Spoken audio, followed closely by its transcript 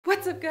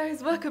What's up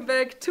guys, welcome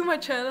back to my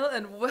channel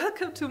and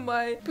welcome to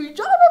my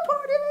pajama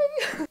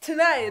party!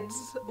 Tonight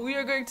we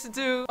are going to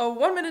do a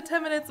 1 minute,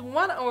 10 minutes,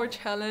 1 hour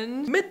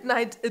challenge,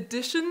 midnight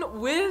edition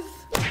with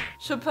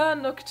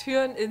Chopin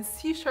Nocturne in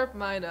C#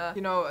 minor.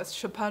 You know, a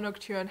Chopin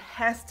Nocturne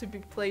has to be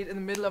played in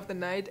the middle of the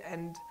night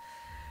and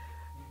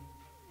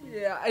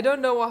yeah, I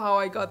don't know how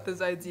I got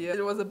this idea.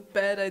 It was a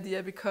bad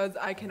idea because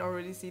I can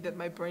already see that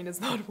my brain is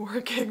not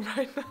working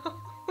right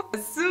now.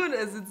 As soon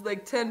as it's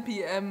like 10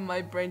 p.m.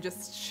 my brain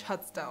just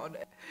shuts down.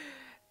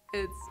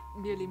 It's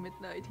nearly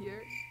midnight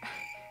here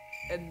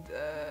and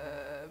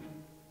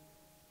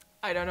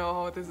I don't know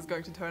how this is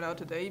going to turn out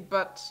today,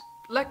 but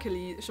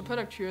luckily Chopin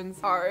Nocturnes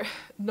are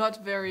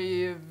not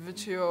very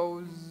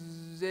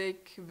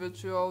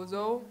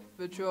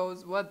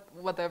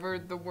whatever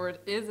the word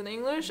is in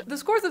English. The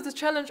scores of this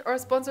challenge are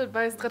sponsored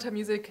by Strata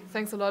Music.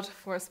 Thanks a lot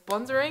for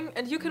sponsoring.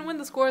 And you can win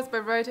the scores by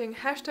writing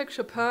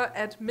 #Chopin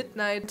at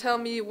midnight. Tell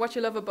me what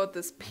you love about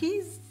this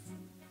piece.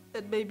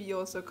 And maybe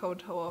also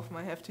count how often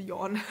I have to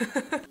yawn.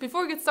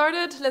 Before we get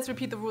started, let's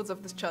repeat the rules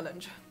of this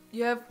challenge.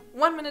 You have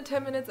 1 minute,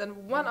 10 minutes and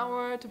 1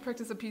 hour to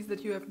practice a piece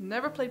that you have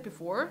never played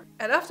before.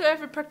 And after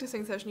every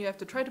practicing session you have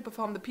to try to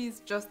perform the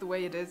piece just the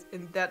way it is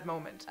in that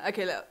moment.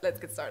 Okay, let's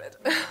get started.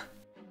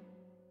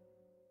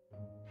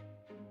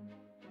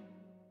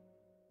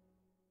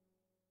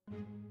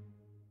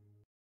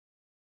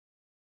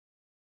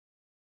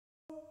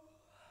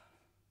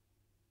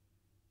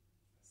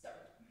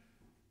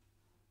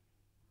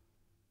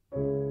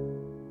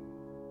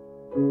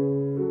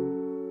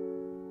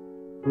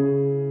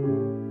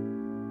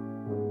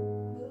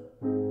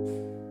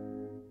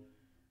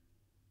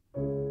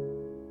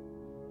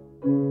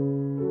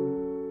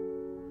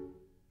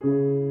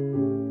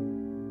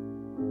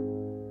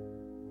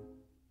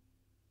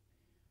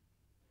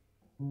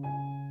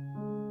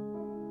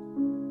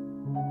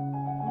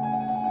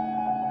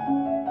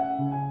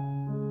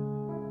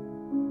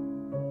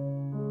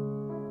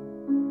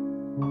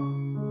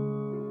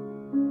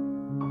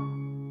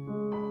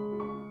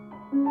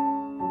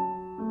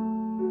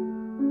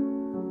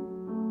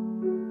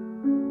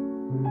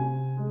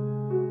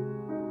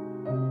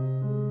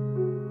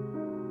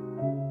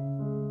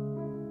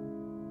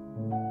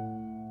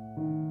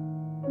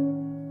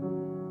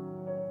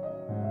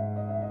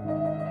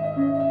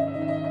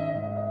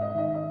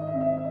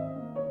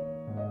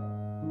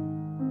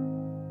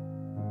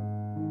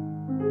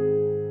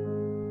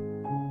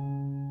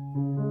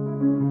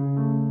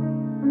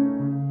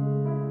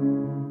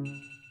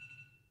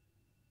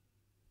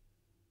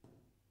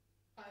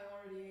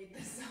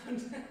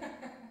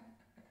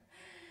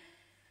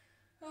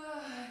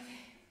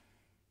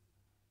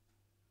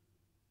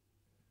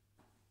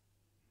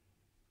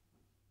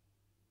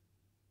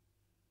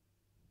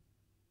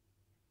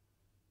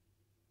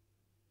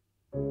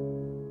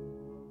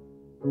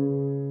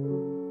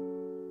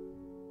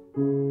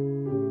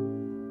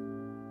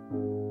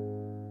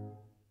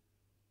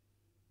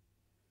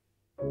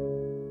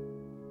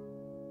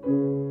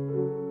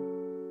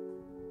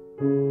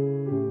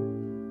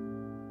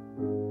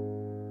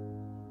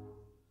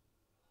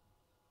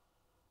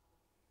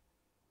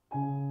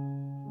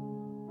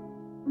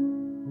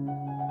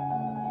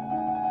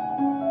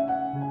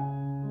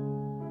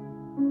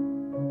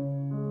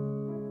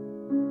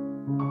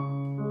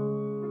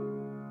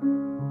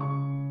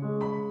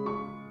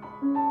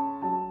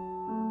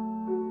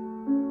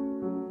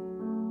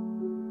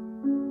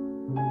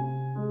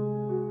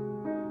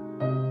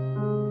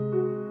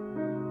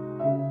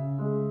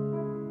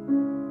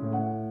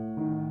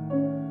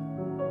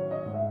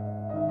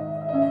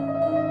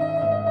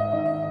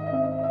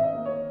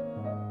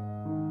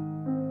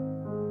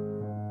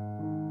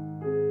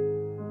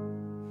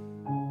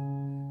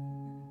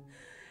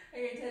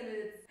 Okay, 10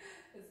 minutes.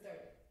 Let's start.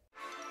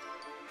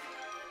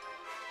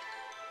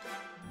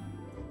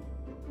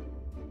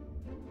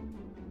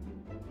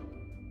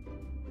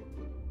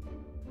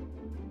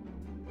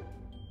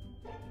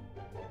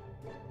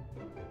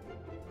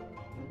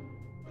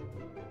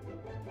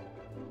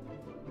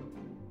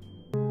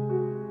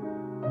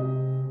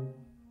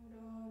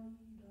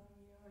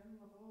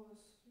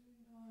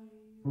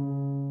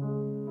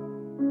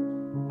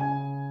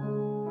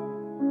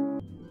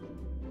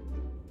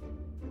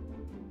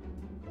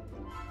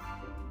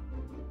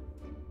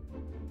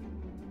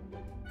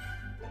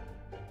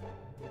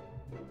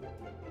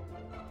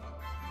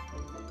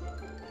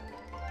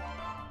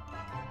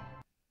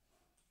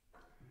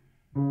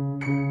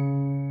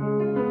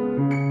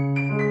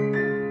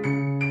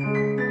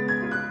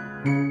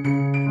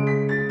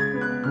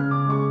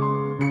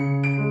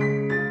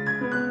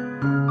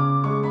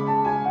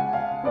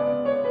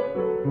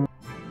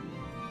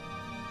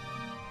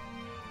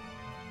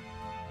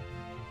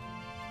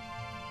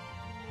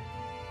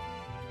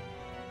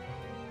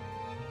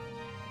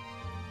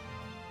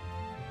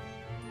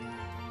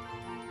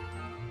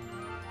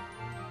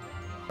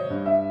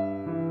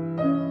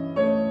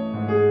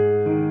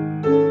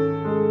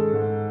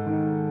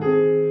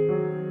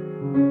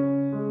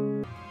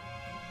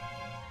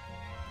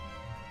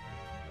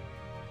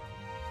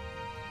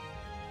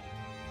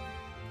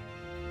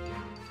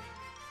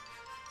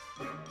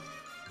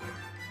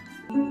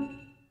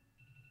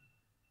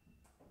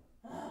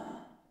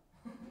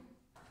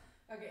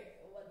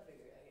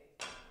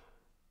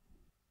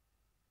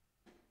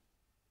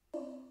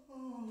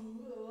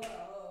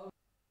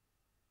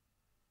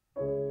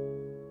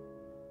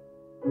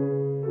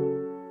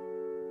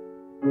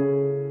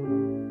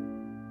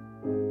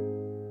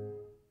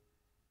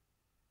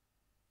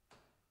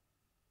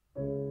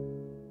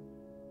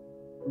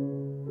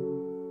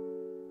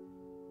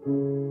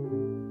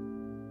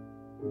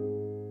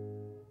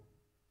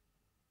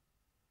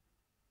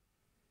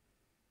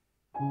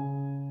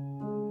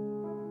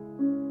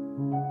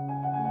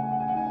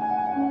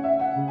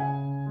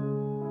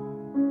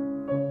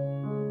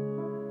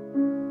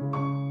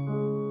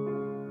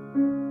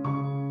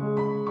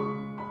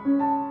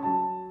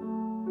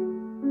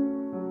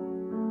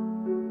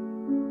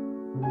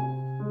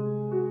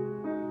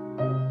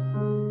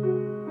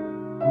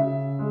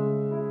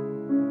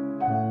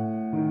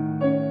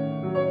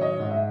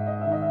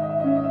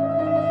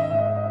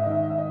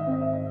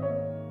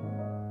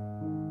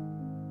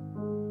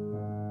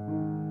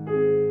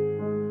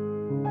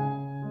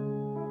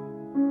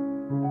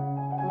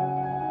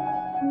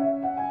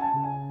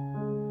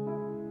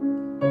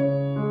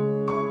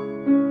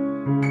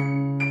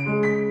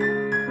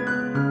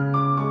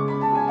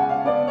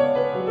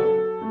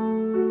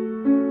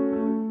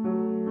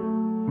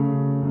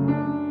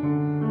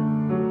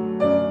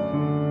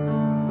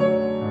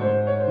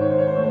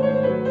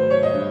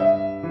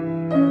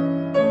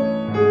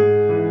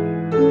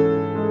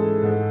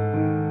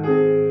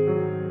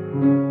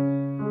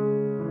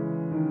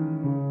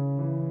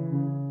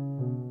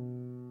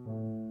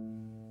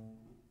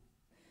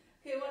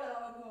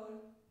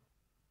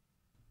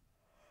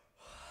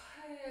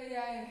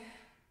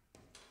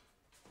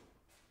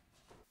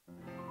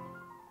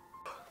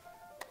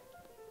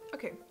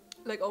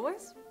 Like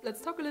always, let's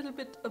talk a little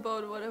bit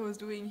about what I was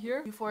doing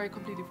here before I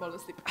completely fall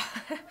asleep.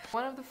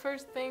 One of the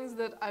first things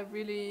that I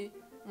really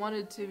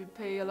wanted to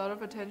pay a lot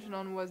of attention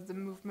on was the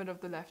movement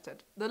of the left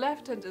hand. The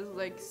left hand is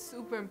like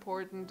super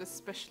important,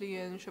 especially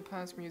in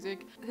Chopin's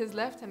music. His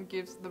left hand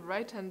gives the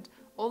right hand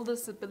all the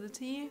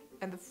stability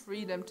and the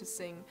freedom to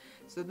sing.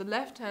 So the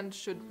left hand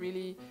should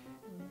really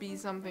be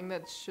something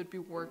that should be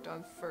worked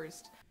on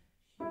first.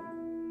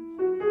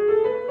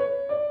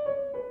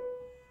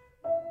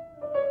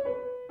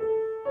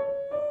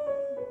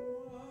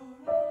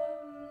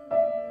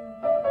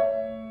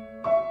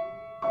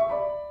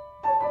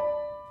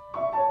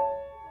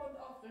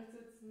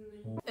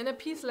 In a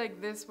piece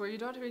like this, where you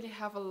don't really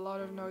have a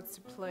lot of notes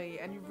to play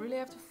and you really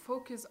have to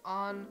focus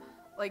on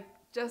like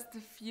just a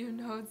few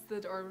notes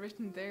that are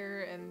written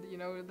there, and you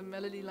know the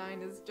melody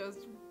line is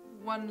just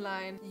one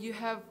line, you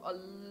have a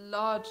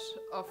lot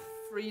of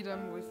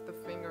freedom with the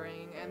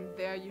fingering, and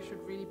there you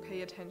should really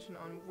pay attention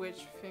on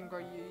which finger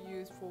you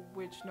use for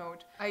which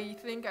note. I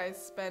think I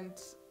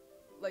spent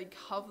like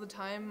half the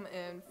time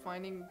in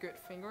finding good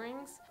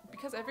fingerings,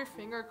 because every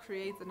finger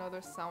creates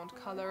another sound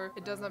color.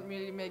 It does not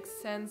really make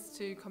sense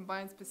to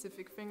combine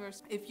specific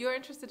fingers. If you're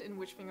interested in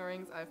which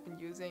fingerings I've been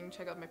using,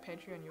 check out my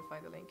Patreon, you'll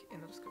find the link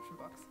in the description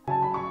box.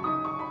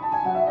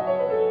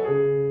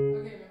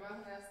 Okay, wir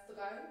machen erst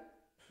 3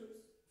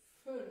 plus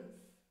 5.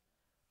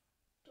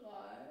 3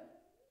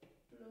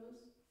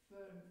 plus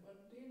 5 und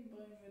den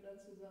bringen wir dann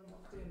zusammen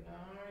auf den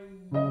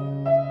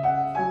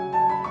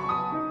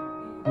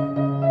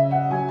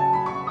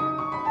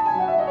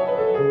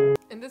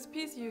In this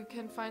piece you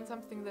can find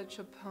something that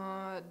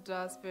Chopin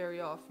does very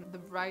often.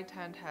 The right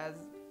hand has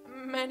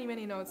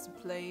many notes to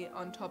play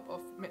on top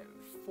of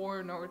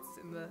 4 notes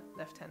in the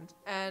left hand.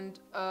 And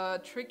a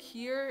trick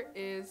here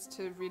is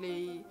to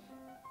really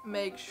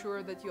make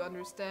sure that you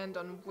understand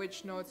on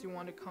which notes you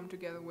want to come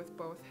together with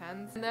both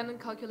hands, and then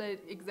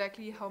calculate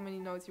exactly how many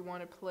notes you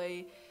want to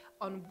play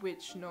on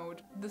which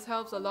note. This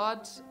helps a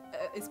lot,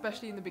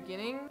 especially in the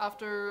beginning.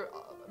 After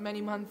many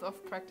months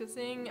of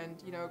practicing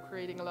and, you know,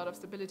 creating a lot of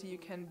stability, you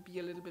can be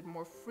a little bit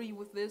more free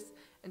with this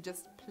and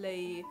just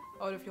play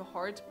out of your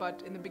heart.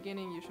 But in the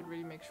beginning, you should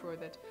really make sure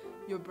that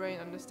your brain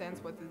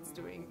understands what it's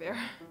doing there.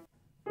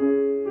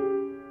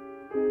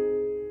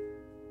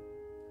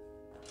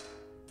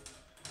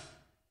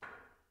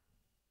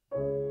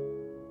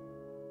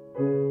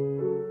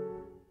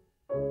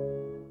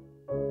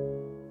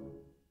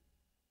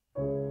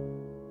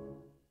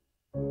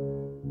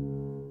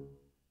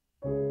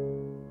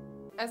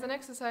 As an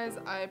exercise,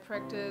 I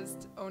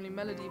practiced only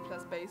melody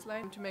plus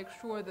bassline to make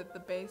sure that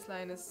the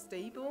bassline is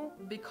stable,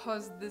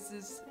 because this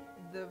is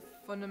the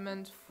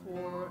fundament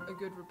for a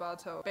good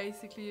rubato.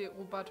 Basically,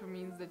 rubato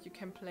means that you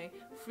can play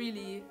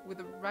freely with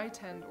the right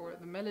hand or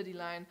the melody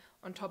line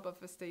on top of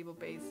a stable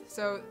bass.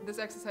 So this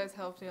exercise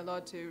helped me a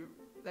lot to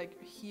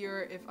like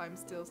hear if I'm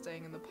still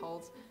staying in the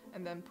pulse,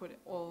 and then put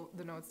all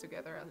the notes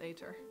together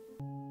later.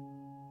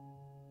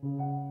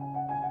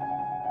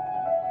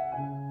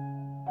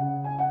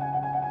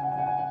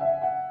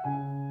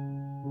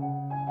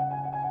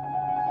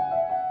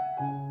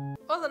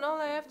 All in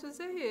all, I have to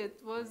say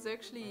it was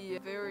actually a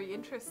very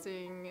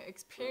interesting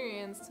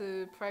experience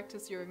to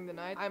practice during the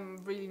night. I'm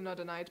really not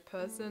a night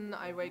person.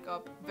 I wake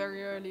up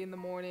very early in the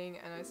morning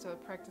and I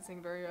start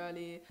practicing very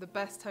early. The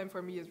best time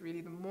for me is really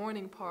the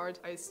morning part.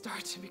 I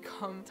start to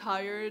become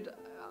tired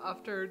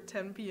after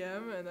 10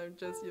 p.m. and I'm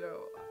just, you know,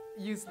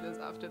 useless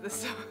after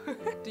this.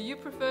 Do you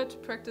prefer to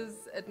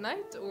practice at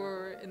night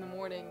or in the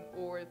morning,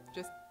 or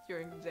just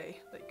during the day,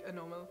 like a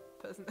normal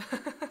person?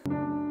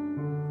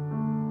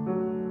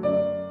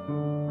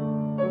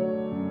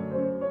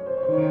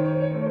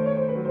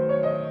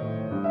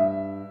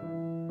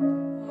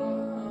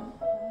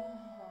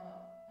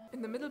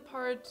 In the middle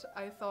part,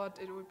 I thought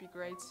it would be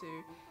great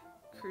to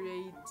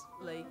create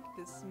like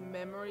this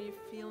memory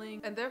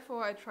feeling, and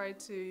therefore I tried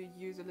to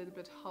use a little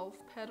bit half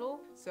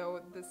pedal,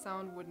 so the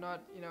sound would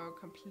not, you know,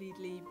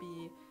 completely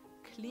be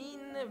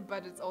clean,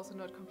 but it's also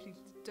not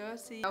completely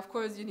dirty. Of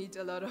course you need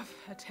a lot of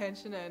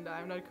attention and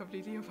I'm not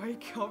completely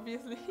awake,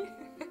 obviously.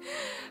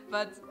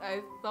 But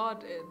I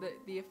thought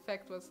the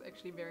effect was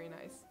actually very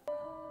nice.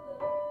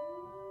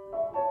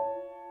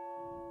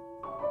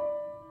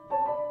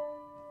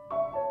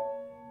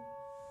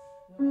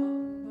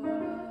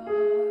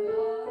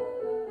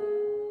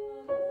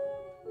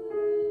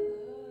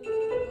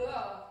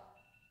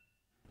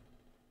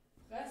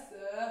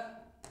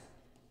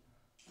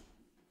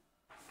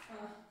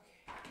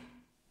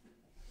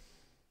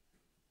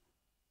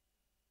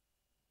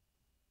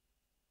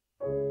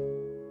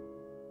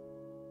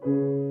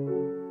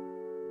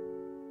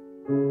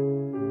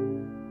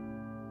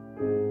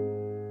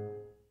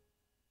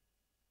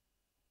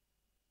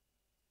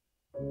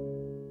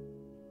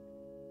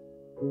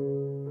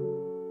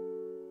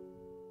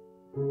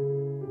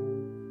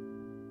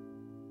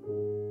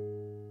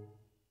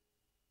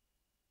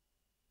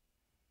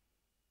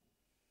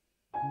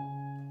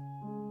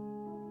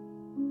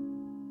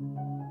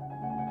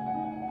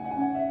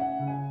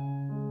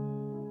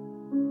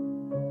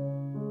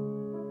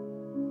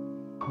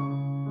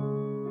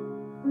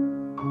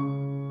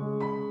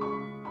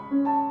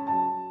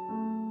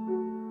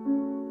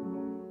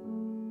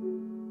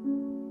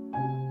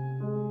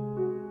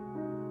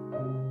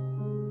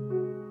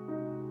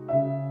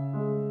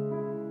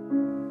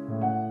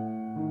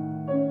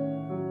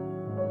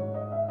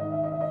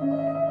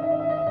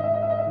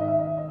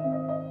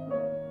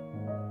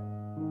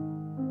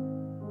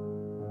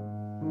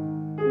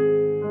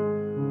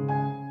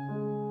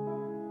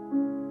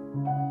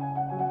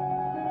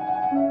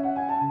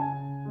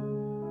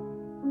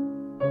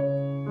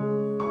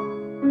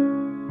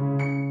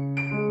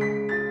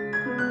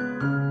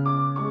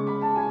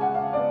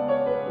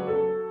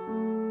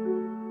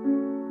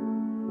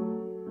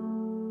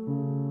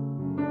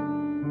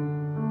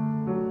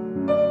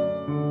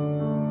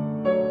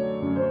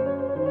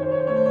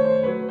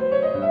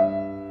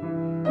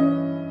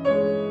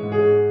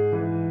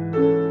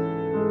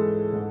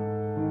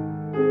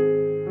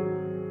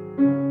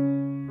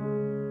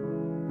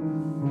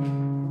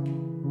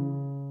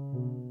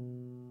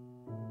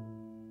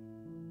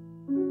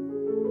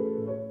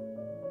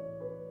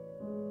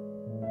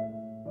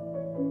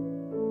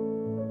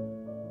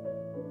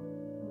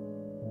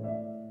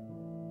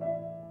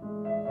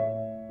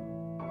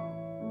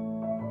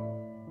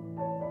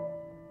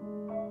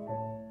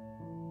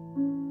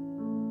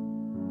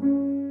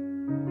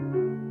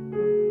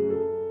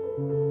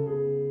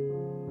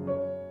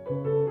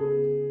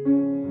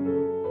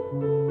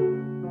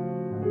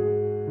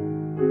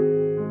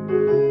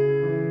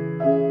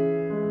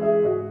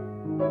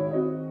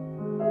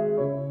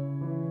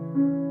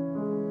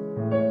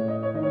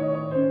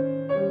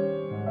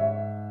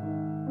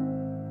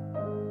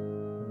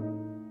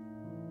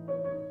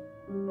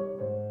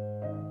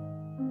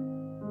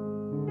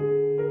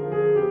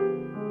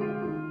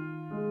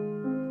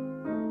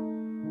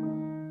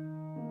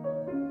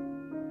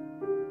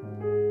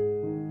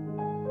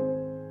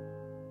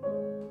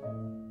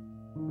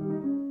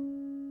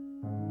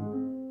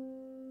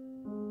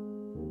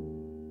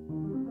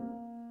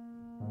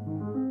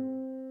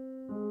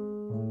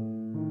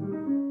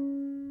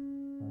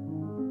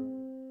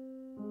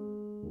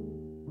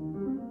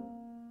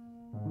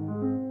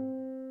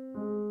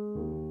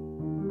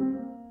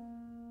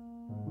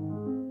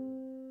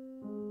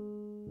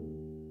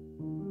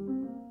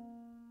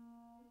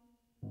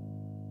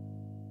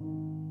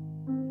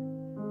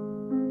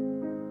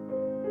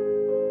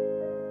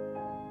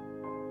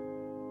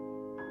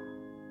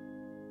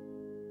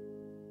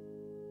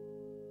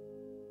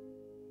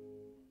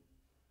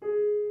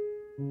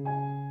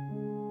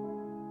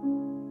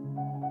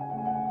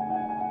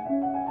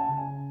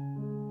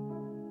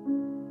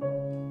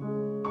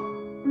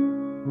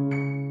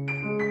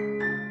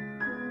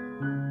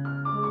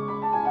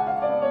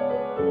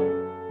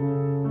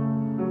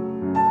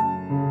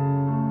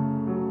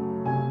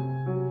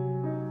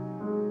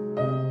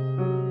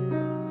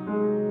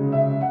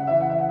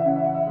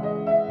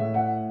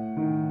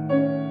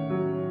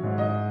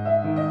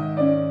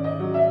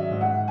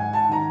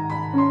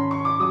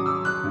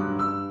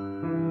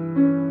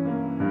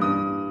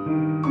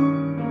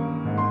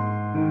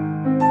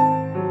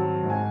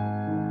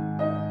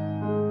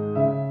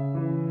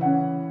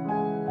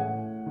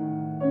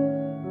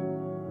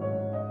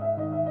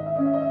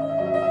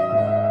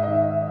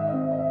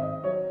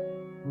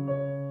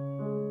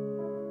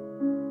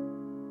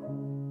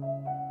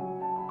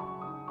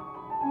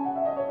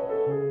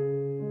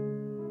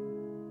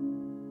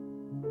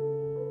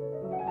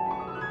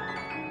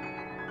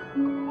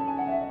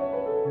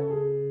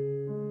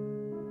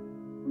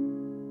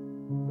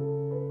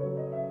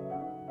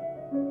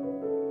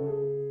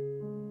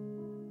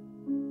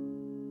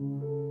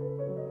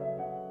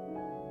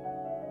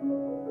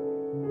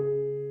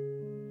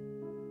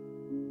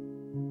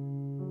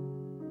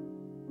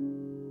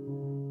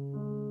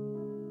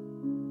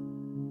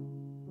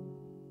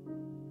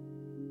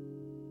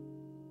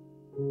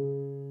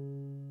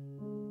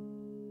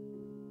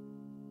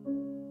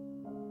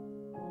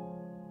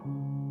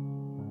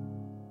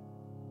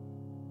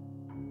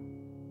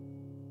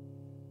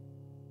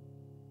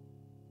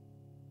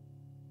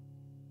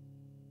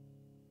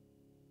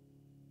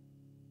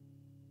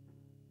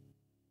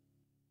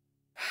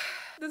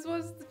 This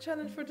was the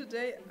challenge for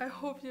today. I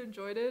hope you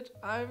enjoyed it.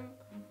 I'm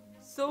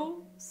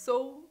so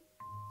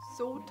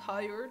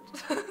tired.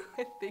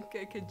 I think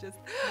I can just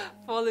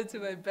fall into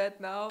my bed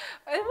now.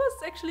 It was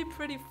actually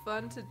pretty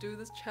fun to do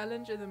this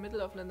challenge in the middle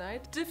of the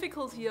night.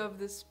 Difficulty of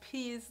this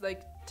piece,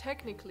 like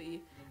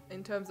technically,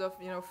 in terms of,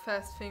 you know,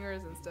 fast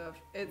fingers and stuff,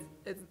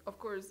 it's of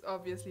course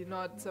obviously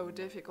not so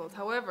difficult.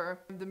 However,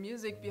 the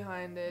music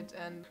behind it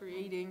and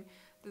creating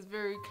this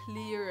very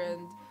clear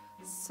and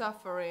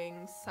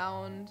suffering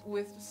sound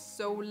with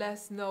so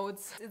less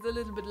notes, it's a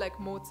little bit like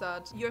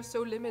Mozart. You're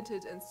so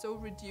limited and so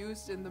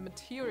reduced in the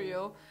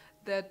material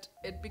that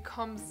it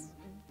becomes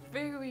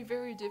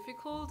very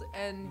difficult,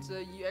 and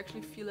you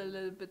actually feel a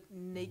little bit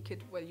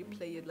naked while you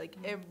play it. Like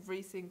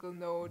every single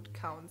note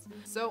counts.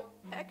 So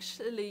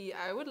actually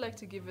I would like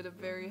to give it a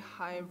very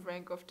high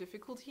rank of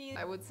difficulty.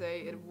 I would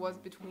say it was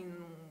between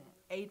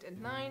 8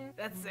 and 9.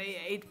 Let's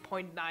say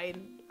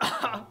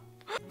 8.9.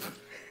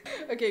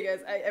 Okay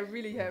guys, I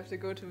really have to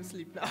go to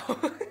sleep now.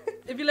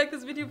 If you like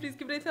this video, please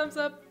give it a thumbs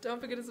up.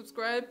 Don't forget to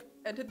subscribe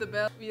and hit the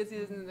bell. We'll see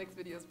you in the next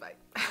videos. Bye.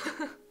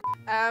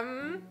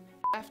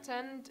 Left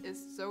hand is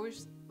so...